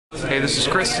Hey, this is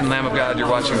Chris and Lamb of God. You're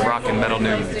watching Rock and Metal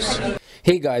News.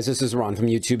 Hey guys, this is Ron from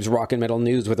YouTube's Rock and Metal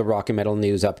News with a Rock and Metal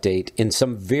News update. In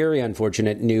some very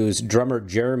unfortunate news, drummer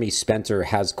Jeremy Spencer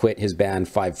has quit his band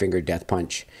Five Finger Death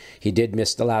Punch. He did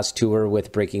miss the last tour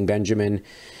with Breaking Benjamin,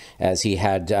 as he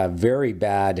had very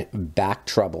bad back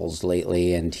troubles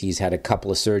lately, and he's had a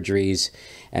couple of surgeries,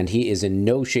 and he is in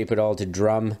no shape at all to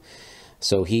drum.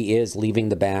 So he is leaving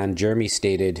the band. Jeremy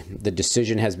stated, "The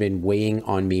decision has been weighing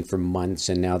on me for months,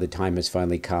 and now the time has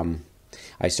finally come.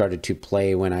 I started to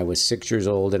play when I was 6 years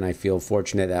old, and I feel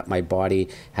fortunate that my body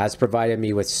has provided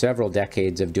me with several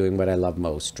decades of doing what I love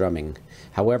most, drumming.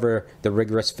 However, the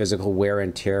rigorous physical wear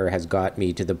and tear has got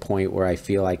me to the point where I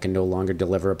feel I can no longer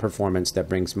deliver a performance that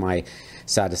brings my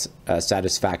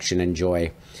satisfaction and joy.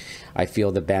 I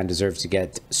feel the band deserves to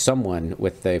get someone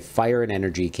with the fire and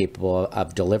energy capable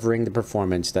of delivering the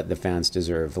performance that the fans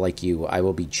deserve. Like you, I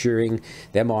will be cheering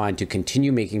them on to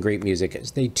continue making great music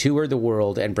as they tour the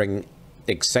world and bring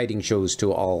exciting shows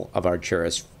to all of our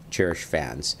cherished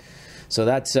fans." So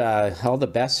that's all the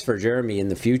best for Jeremy in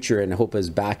the future, and hope his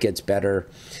back gets better.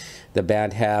 The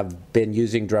band have been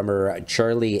using drummer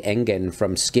Charlie Engen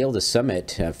from Scale to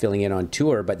Summit, filling in on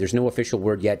tour, but there's no official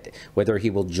word yet whether he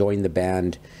will join the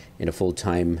band in a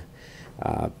full-time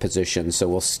position. So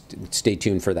we'll stay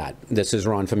tuned for that. This is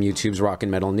Ron from YouTube's Rock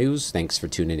and Metal News. Thanks for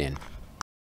tuning in.